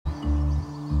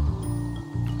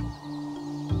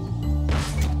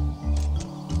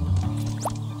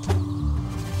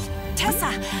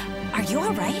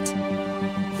all right?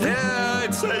 Yeah,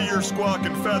 I'd say your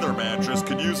squawking feather mattress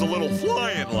could use a little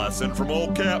flying lesson from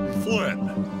old Captain Flynn.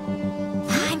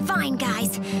 I'm fine,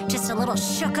 guys. Just a little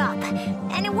shook up.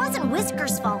 And it wasn't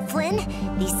Whisker's fault, Flynn.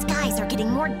 These skies are getting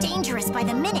more dangerous by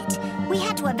the minute. We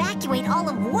had to evacuate all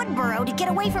of Woodboro to get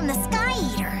away from the Sky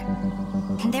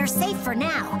Eater. They're safe for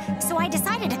now, so I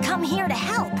decided to come here to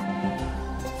help.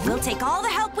 We'll take all the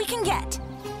help we can get.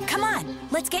 Come on,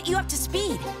 let's get you up to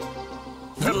speed.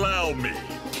 Allow me.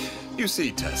 You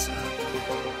see, Tessa,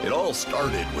 it all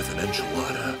started with an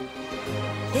enchilada.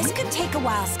 This could take a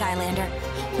while, Skylander.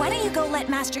 Why don't you go let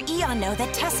Master Eon know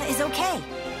that Tessa is okay?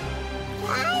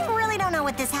 I really don't know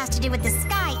what this has to do with the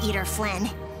Sky Eater, Flynn.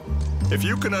 If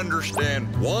you can understand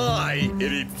why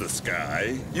it eats the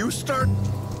sky, you start...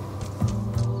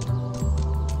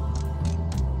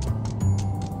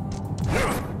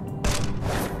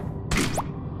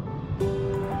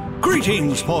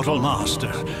 Greetings, Portal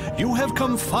Master. You have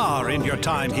come far in your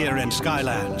time here in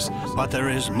Skylands, but there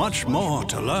is much more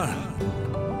to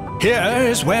learn. Here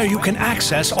is where you can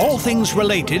access all things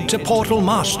related to Portal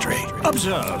Mastery.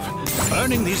 Observe.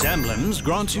 Earning these emblems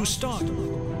grants you start.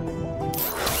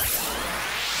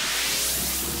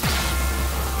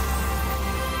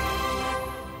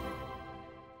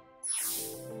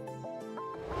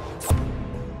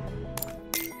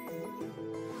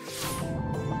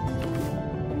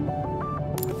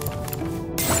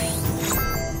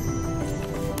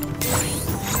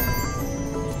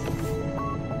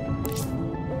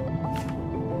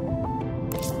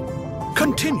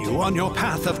 Continue on your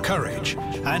path of courage,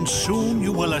 and soon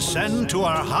you will ascend to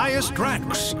our highest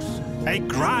ranks. A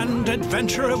grand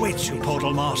adventure awaits you,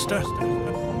 Portal Master.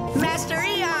 Master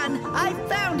Eon, I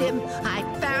found him. I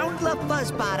found the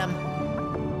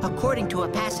Fuzzbottom. According to a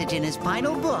passage in his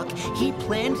final book, he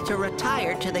planned to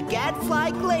retire to the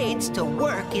Gadfly Glades to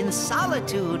work in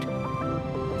solitude.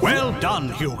 Well done,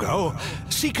 Hugo.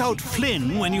 Seek out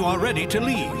Flynn when you are ready to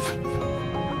leave.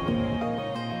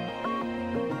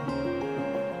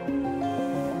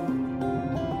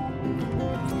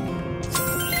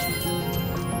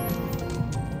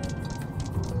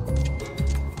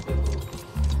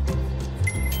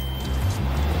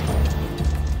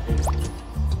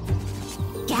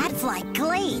 Gadfly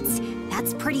Glades.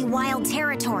 That's pretty wild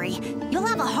territory. You'll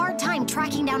have a hard time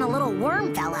tracking down a little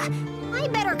worm fella. I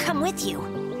better come with you.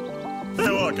 Hey,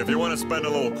 look, if you want to spend a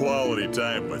little quality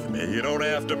time with me, you don't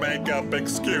have to make up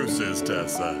excuses,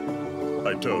 Tessa.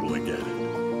 I totally get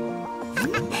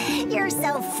it. You're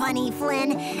so funny,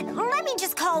 Flynn. Let me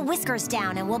just call Whiskers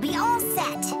down and we'll be all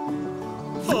set.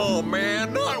 Oh,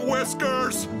 man, not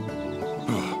Whiskers!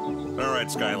 All right,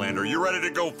 Skylander, you ready to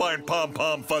go find Pom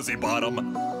Pom Fuzzy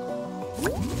Bottom?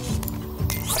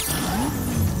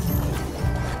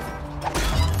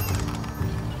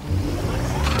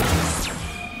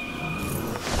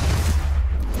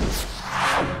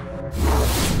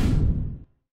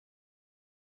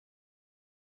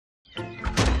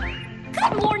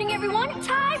 Good morning, everyone.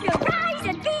 Time to rise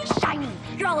and be shiny.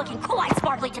 You're all looking cool and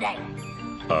sparkly today.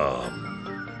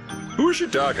 Who is she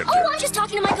talking to? Oh, I'm just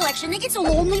talking to my collection. They get so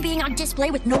lonely being on display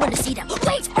with no one to see them.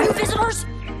 Wait, are you visitors?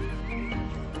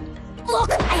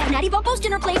 Look, I have Natty Bumpos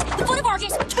dinner plates, the Foot of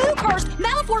Argus, 2 cursed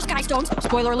Malafor Sky Stones,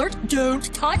 spoiler alert,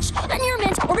 don't touch, a Near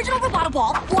Mint, original Bravado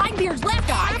Ball, Blindbeard's left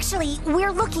eye. Actually,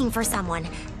 we're looking for someone.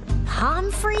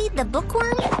 Humphrey the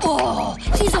Bookworm? Oh,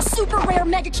 he's a super rare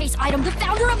Mega Chase item, the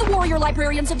founder of the Warrior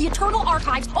Librarians of the Eternal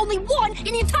Archives, only one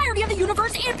in the entirety of the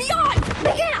universe and beyond!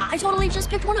 But yeah, I totally just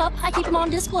picked one up. I keep him on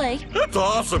display. That's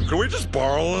awesome. Can we just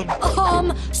borrow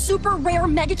him? Super rare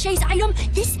Mega Chase item?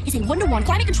 This is a 1-to-1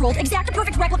 climate-controlled,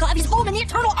 exact-perfect replica of his home in the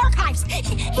Eternal Archives.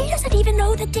 He doesn't even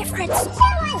know the difference.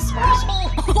 Someone squish me!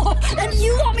 And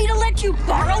you want me to let you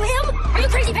borrow him? Are you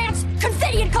crazy pants?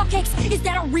 Confetti and cupcakes? Is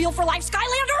that a real-for-life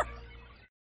Skylander?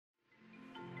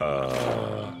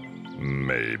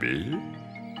 Maybe.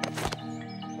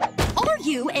 Are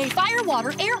you a fire,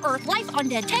 water, air, earth, life,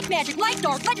 undead, tech, magic, light,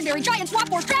 dark, legendary, giant, swap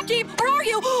force, trap team, or are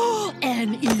you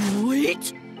an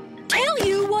elite? Tell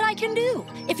you what I can do.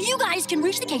 If you guys can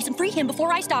reach the case and free him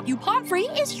before I stop you, Pomfrey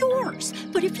is yours.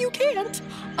 But if you can't,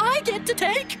 I get to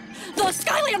take the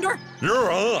Skylander.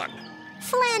 You're on.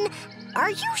 Flynn, are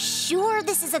you sure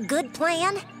this is a good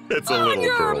plan? It's a little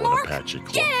girl in Apache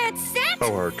cloak. Get set.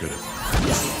 How hard could it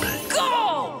be?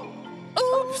 Go!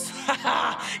 Oops!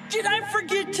 Did I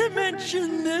forget to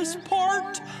mention this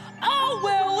part? Oh,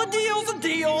 well, a deal's a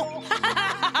deal.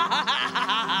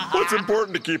 What's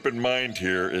important to keep in mind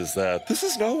here is that this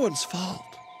is no one's fault.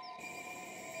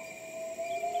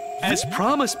 As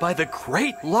promised by the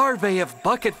great larvae of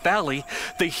Bucket Valley,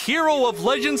 the hero of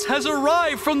legends has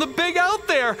arrived from the big out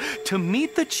there to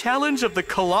meet the challenge of the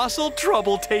colossal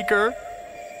trouble taker.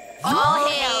 All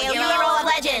hail, hero of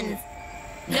legends!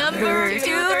 Number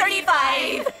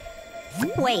 235!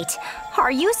 Wait,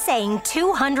 are you saying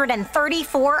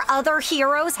 234 other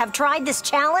heroes have tried this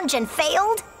challenge and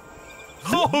failed?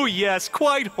 Oh yes,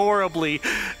 quite horribly.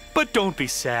 But don't be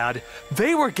sad.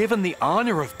 They were given the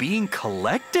honor of being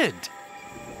collected.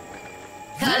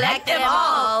 Collect them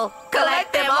all!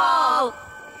 Collect them all!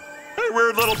 Hey,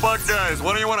 weird little bug guys,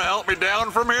 why don't you want to help me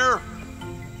down from here?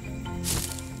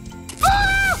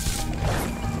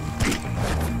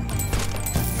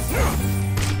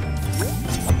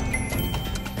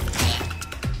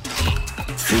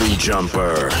 Flea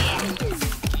jumper.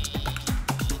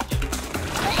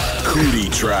 Cootie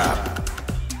trap.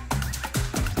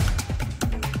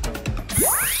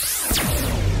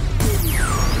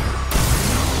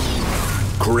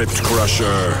 Crypt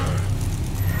crusher.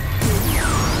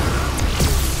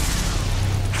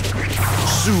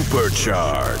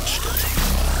 Supercharged.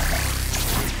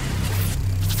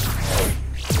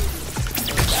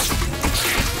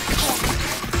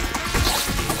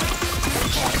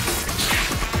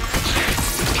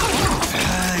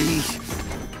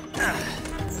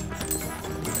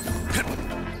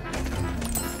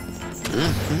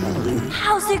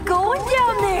 How's it going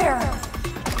down there?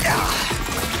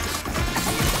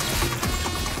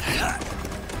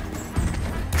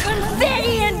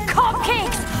 Confetti and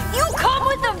cupcakes! You come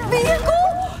with a vehicle?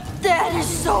 That is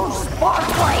so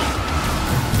sparkly!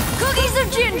 Cookies of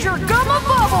ginger, gum of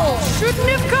bubble! Shouldn't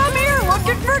have come here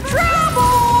looking for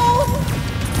trouble!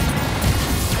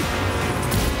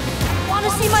 Want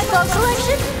to see my bug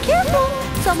collection? Careful!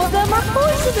 Some of them are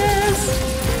poisonous!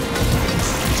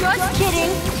 Just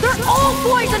kidding! They're all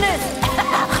poisonous!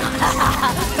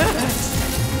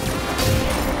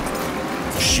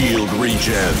 Shield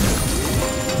regen.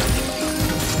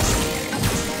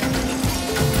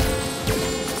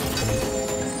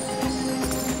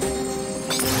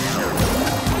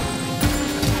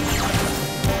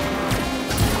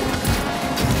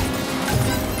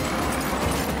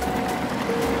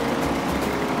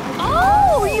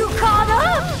 Oh, you caught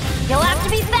up! You'll have to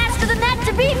be faster than that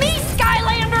to beat me,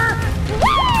 Skylander!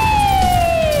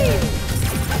 Whee!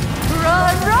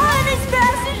 Run as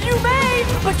fast as you may,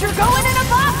 but you're going in a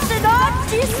box and on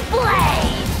display!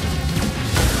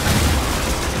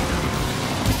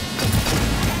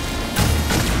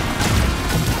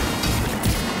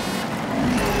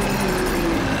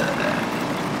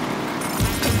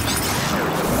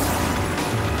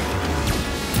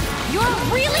 You're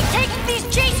really taking these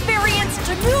chase variants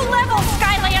to new levels,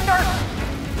 Skylander!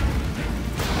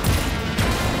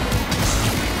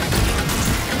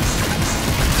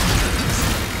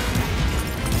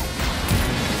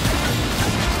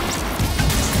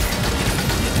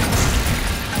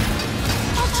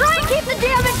 I'll try and keep the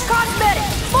damage cosmetic,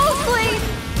 mostly.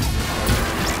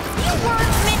 You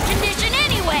weren't mint-condition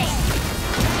anyway!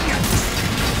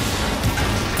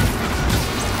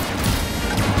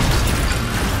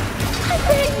 I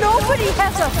think nobody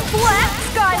has a Splat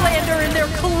Skylander in their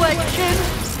collection.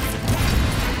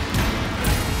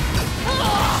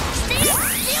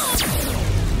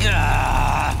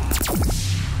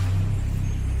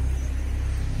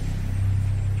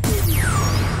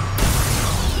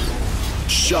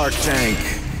 Shark Tank.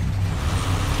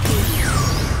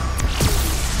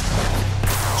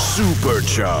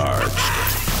 Supercharged.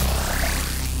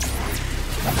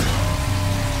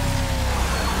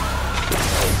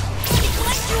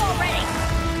 Collect you already!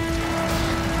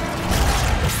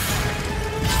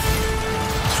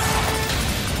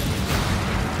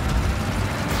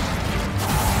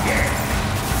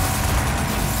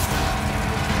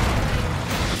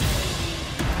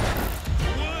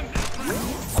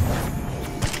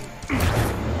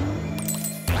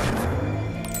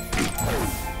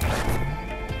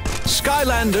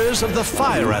 Skylanders of the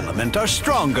fire element are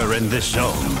stronger in this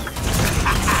zone.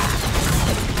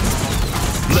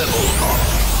 Level up.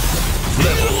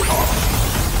 Level up.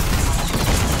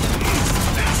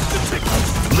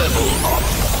 Level up.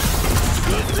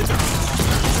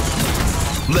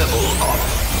 Level up.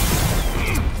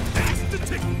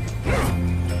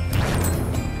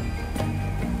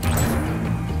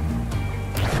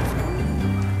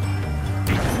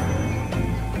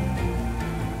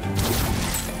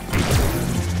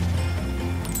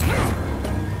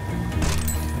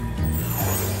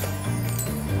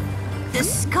 The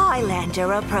Skylander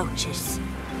approaches.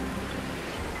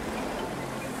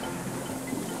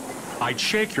 I'd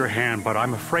shake your hand, but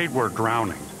I'm afraid we're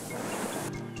drowning.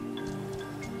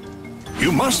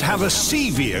 You must have a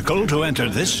sea vehicle to enter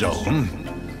this zone.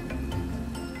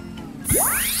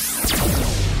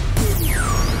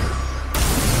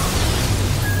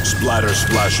 Splatter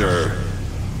Splasher.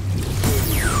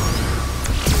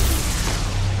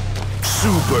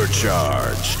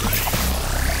 Supercharged.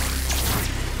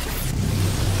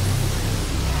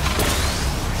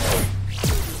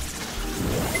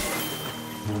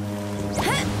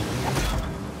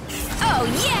 Oh,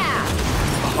 yeah!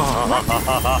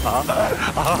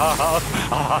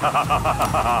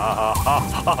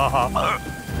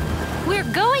 We're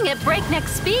going at breakneck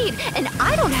speed, and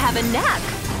I don't have a neck.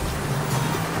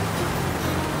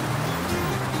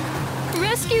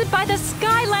 Rescued by the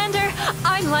Skylander,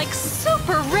 I'm like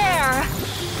super rare.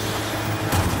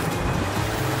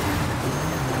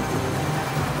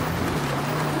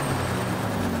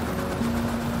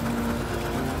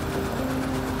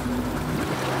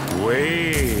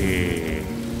 Wait.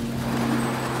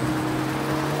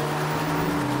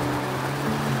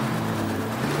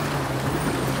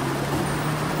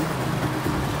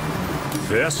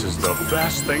 This is the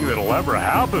best thing that'll ever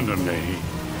happen to me.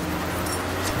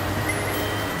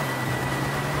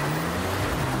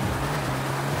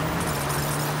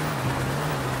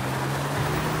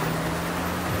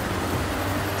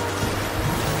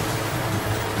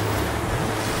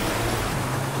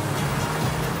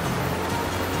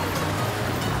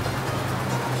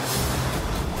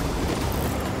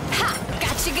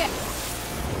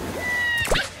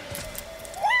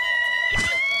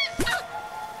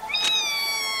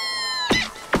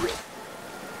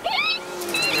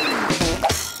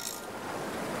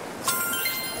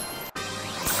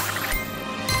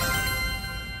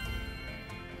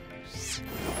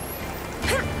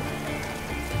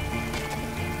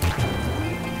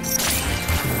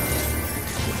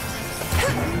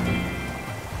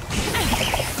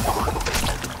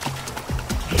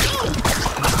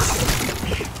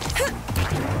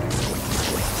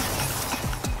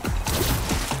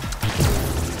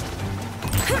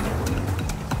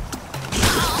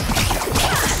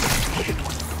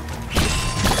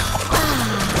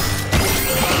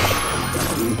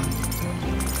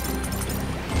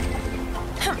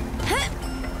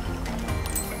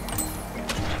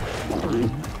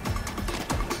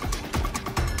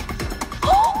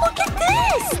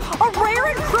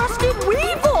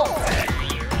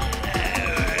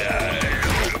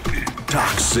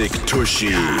 Toxic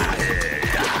Tushy.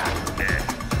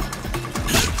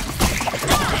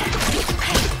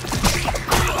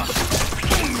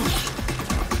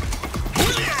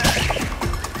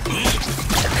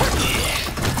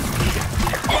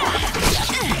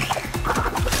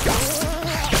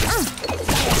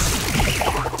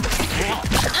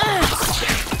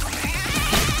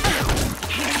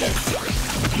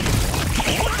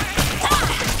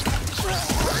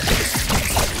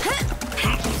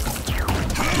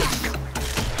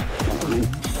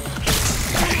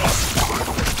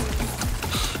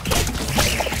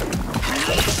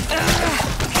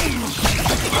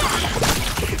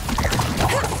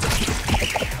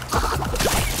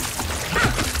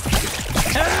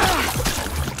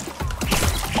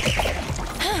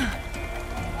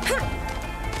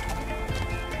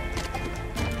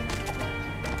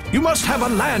 You must have a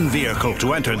land vehicle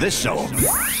to enter this zone.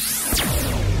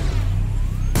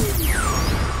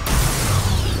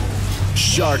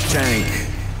 Shark Tank.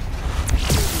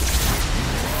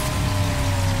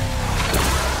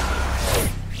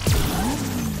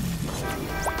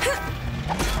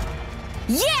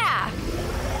 Yeah!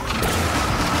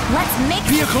 Let's make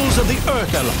Vehicles of the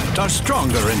Earth element are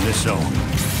stronger in this zone.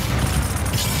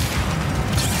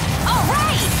 All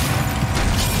right!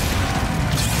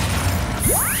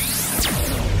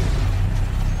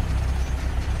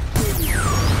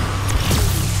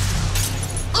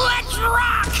 Let's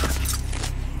rock!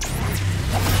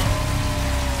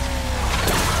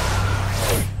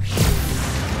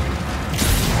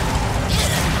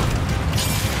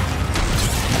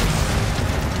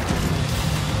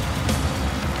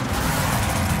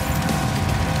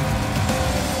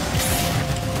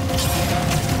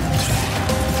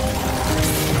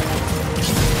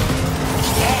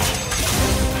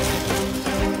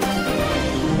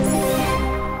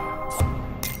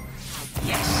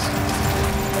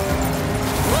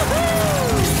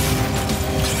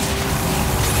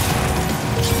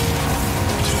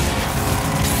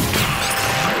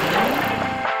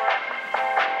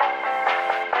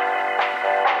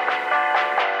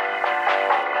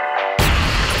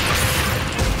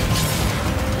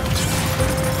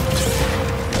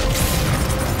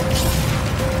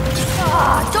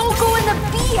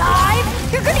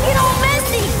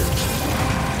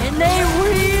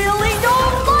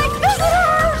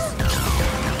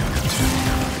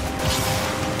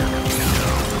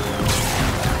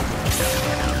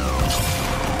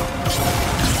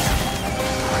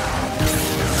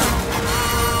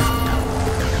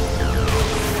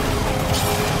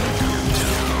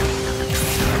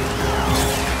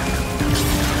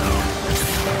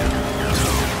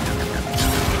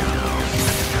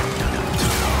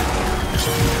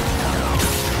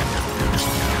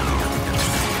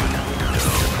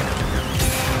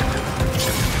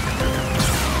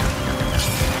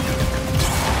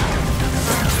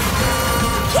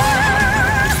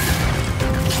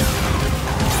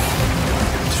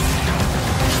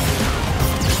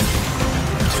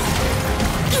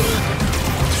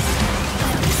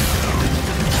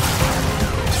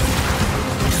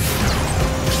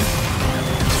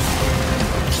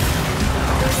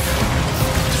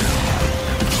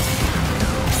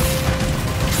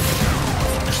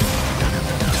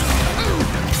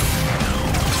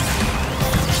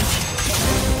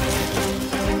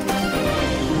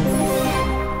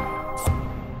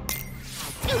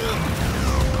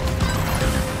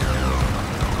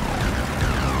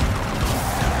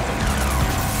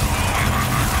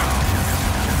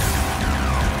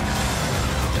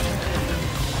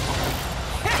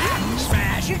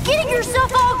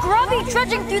 be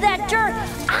trudging through that dirt.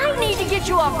 I need to get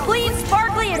you all clean,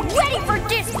 sparkly, and ready for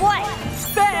display.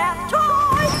 Bath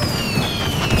time!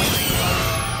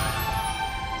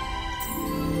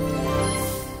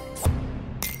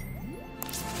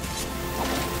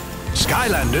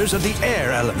 Skylanders of the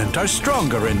air element are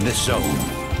stronger in this zone.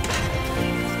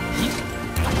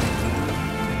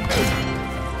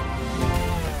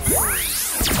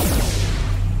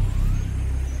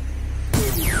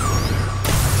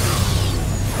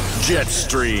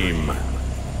 Jetstream.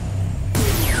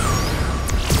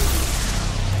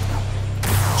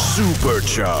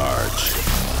 Supercharge.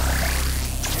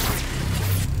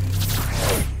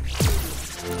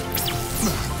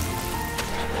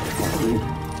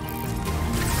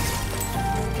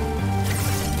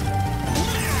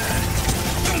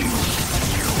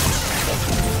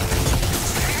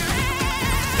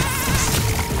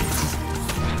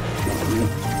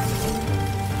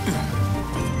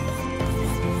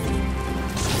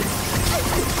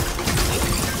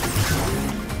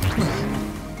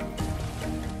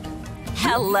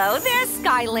 Hello there,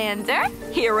 Skylander,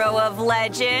 hero of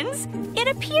legends. It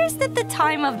appears that the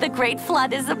time of the Great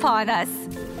Flood is upon us.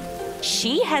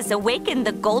 She has awakened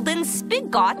the golden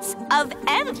spigots of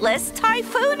endless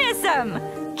typhoonism.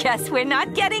 Guess we're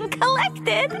not getting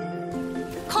collected.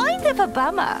 Kind of a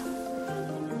bummer.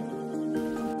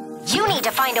 You need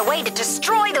to find a way to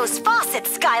destroy those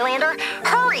faucets, Skylander.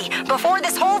 Hurry, before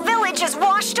this whole village is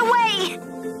washed away.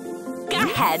 Go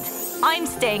ahead. I'm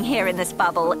staying here in this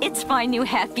bubble. It's my new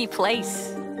happy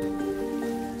place.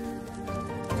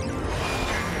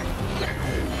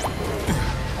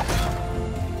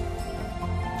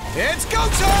 It's go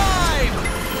time!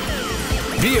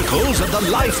 Vehicles of the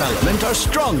life element are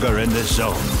stronger in this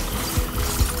zone.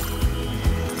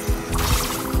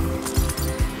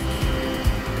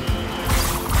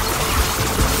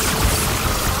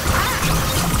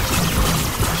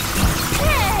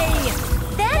 Hey!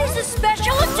 That is a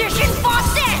special edition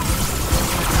faucet!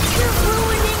 You're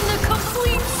ruining the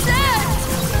complete set!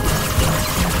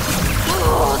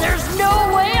 Oh, there's no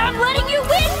way I'm letting you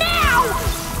win now!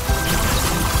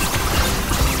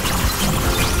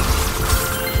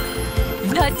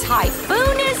 The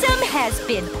typhoonism has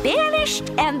been banished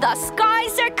and the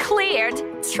skies are cleared.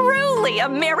 Truly a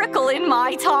miracle in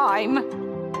my time.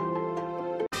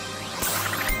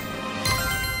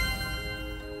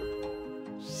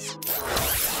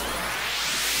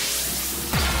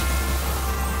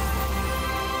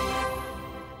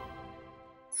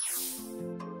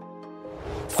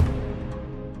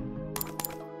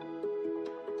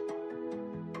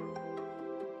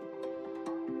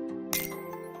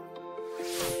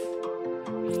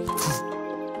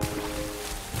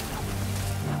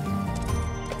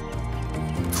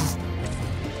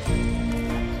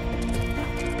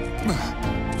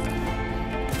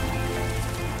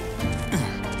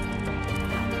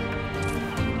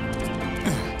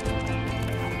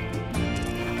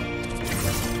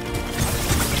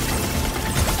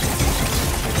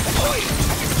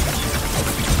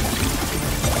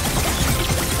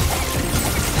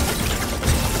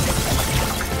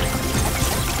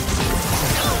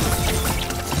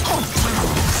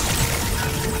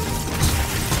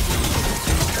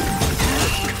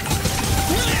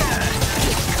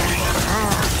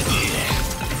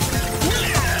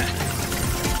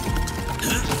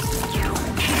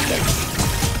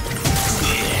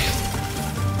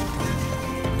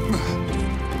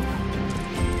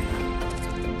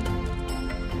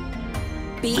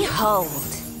 Behold,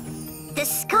 the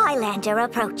Skylander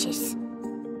approaches.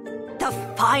 the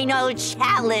final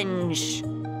challenge.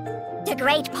 The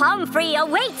Great Pomfrey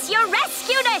awaits your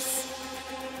rescueness!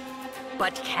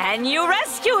 But can you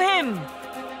rescue him?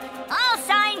 All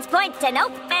signs point to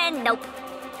nope and nope.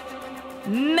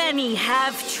 Many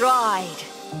have tried.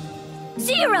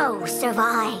 0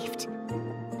 survived.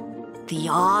 The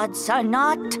odds are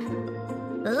not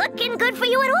looking good for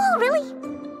you at all, really.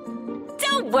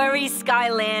 Don't worry,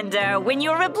 Skylander. When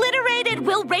you're obliterated,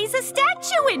 we'll raise a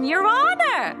statue in your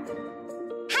honor.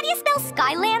 How do you spell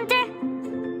Skylander?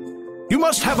 You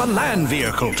must have a land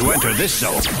vehicle to enter this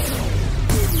zone.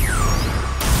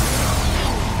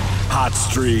 Hot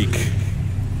streak.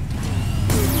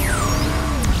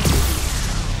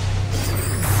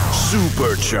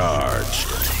 Supercharged.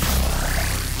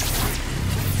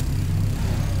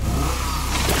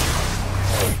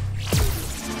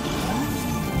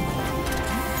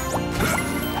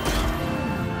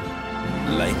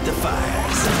 Light the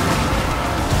fires.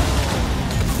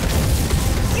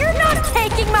 You're not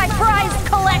taking my prize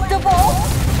collectible!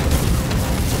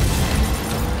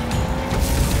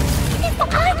 If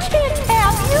I can't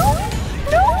have you,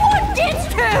 no one gets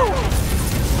to!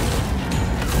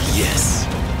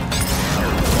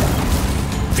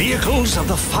 particles of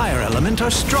the fire element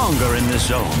are stronger in this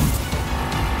zone.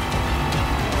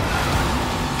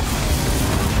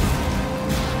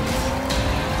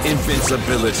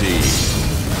 Invincibility.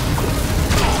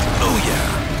 Oh yeah.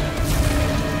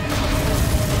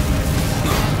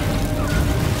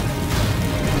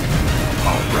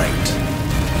 All right.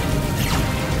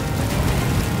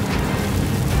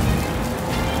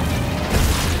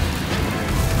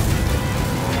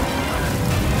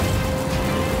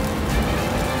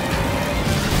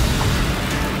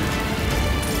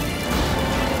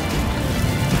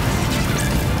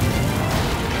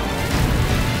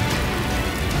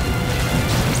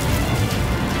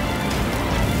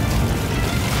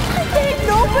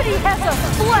 Nobody has a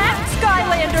Splat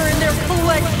Skylander in their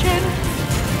collection!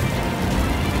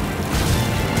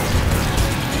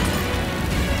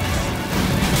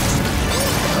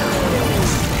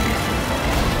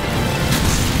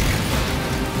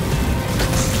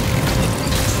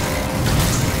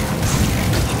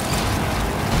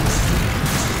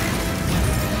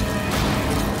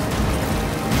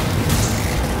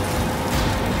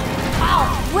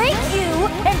 I'll break you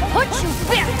and put you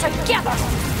back together!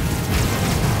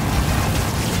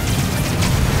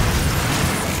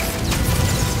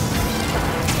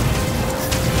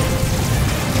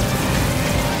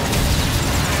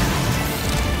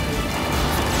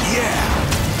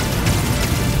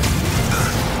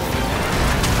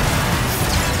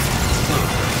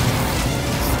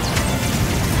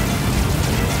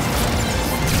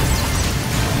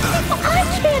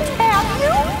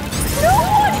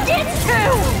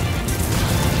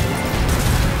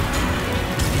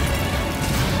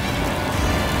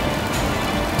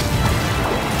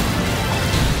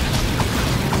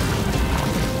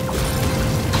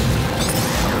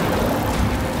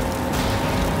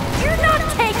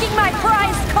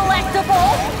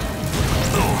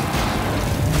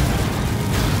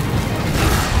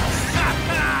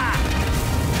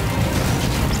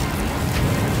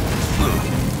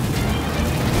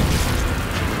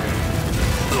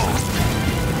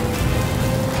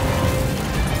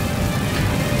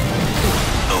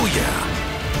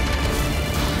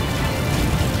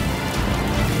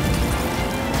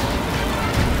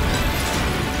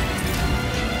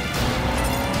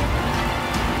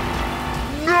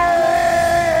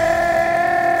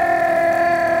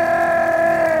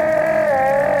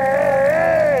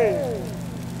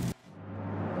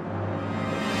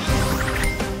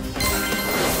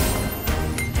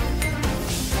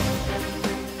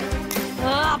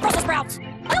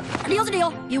 Deal's a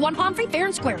deal. You won palm free, fair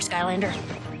and square, Skylander.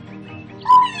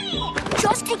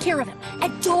 Just take care of him.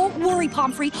 And don't worry,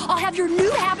 Pomfrey. I'll have your new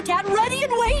habitat ready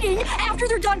and waiting after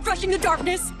they're done crushing the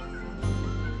darkness.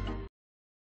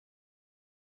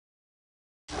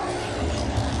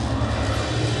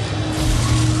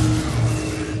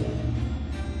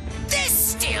 This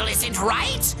still isn't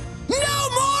right. No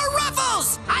more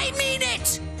ruffles! I mean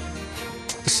it!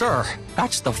 Sir,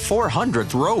 that's the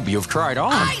 400th robe you've tried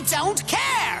on. I don't care!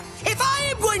 If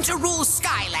I am going to rule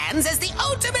Skylands as the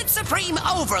ultimate supreme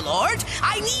overlord,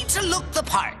 I need to look the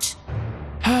part.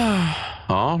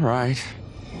 All right.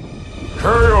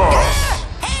 Chaos!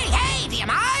 Hey, do you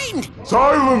mind?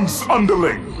 Silence,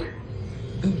 underling!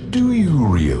 Do you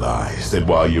realize that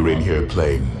while you're in here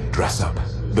playing dress-up,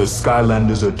 the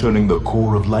Skylanders are turning the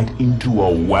core of light into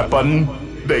a weapon?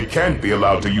 They can't be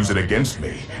allowed to use it against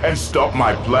me and stop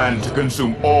my plan to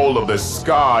consume all of the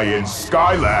sky in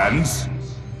Skylands.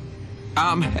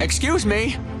 Excuse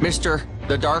me, Mr.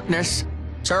 The Darkness,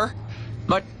 sir,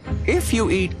 but if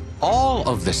you eat all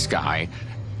of the sky,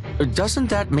 doesn't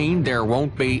that mean there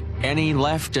won't be any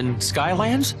left in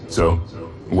Skylands? So,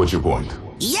 what's your point?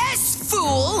 Yes,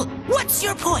 fool! What's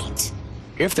your point?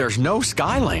 If there's no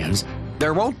Skylands,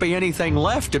 there won't be anything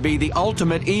left to be the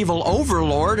ultimate evil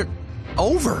overlord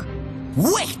over.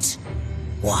 Wait!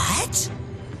 What?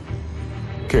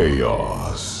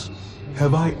 Chaos.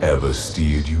 Have I ever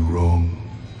steered you wrong?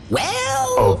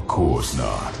 Well... Of course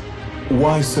not.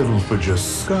 Why settle for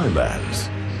just Skylands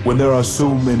when there are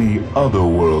so many other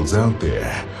worlds out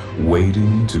there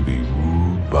waiting to be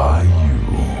ruled by you?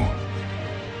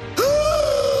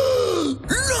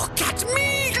 Look at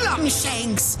me,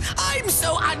 Glumshanks! I'm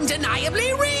so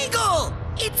undeniably regal!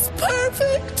 It's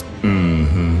perfect!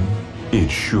 Mm-hmm. It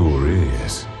sure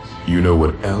is. You know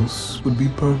what else would be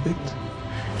perfect?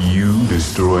 You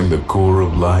destroying the core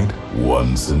of light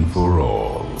once and for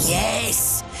all.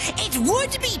 Yes! It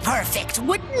would be perfect,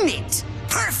 wouldn't it?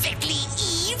 Perfectly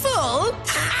evil!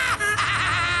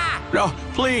 No,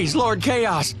 please, Lord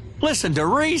Chaos, listen to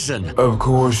reason. Of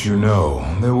course you know,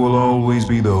 there will always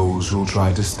be those who'll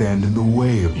try to stand in the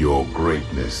way of your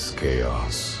greatness,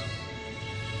 Chaos.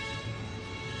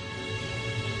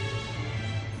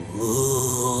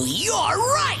 Ooh, you're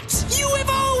right! You have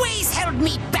always held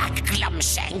me back,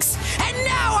 Glumshanks, and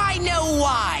now I know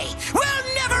why! Well,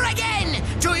 never again!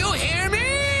 Do you hear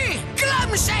me?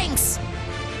 Glumshanks!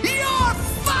 You're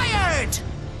fired!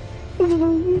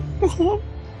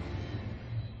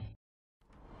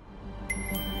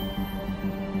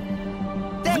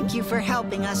 Thank you for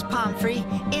helping us, Pomfrey.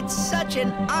 It's such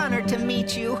an honor to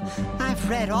meet you. I've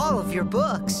read all of your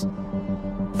books.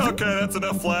 Okay, that's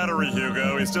enough flattery,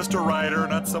 Hugo. He's just a writer,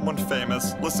 not someone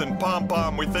famous. Listen, Pom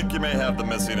Pom, we think you may have the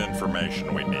missing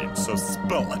information we need, so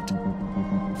spill it.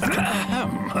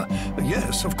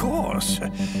 Yes, of course.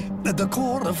 The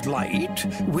core of light,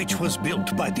 which was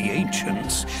built by the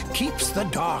ancients, keeps the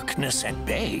darkness at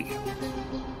bay.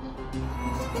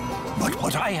 But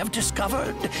what I have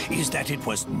discovered is that it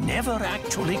was never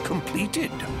actually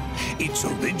completed. Its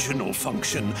original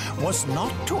function was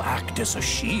not to act as a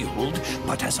shield,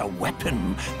 but as a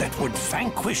weapon that would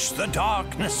vanquish the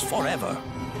darkness forever.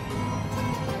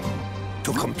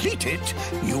 To complete it,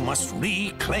 you must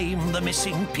reclaim the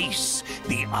missing piece,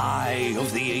 the Eye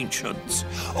of the Ancients.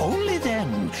 Only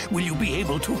then will you be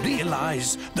able to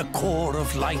realize the core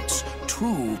of light's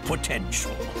true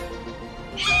potential.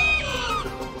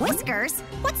 Whiskers,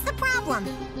 what's the problem?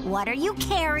 What are you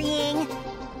carrying?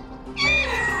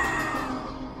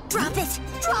 Drop it!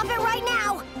 Drop it right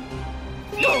now!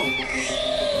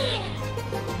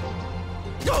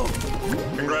 Go!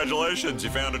 Congratulations, you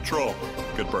found a troll.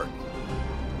 Good bird.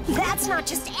 That's not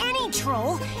just any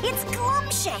troll, it's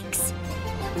Glumshanks!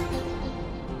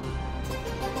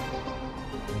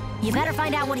 You better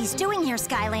find out what he's doing here,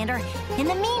 Skylander. In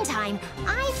the meantime,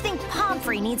 I think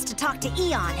Pomfrey needs to talk to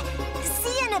Eon.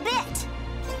 See you in a bit.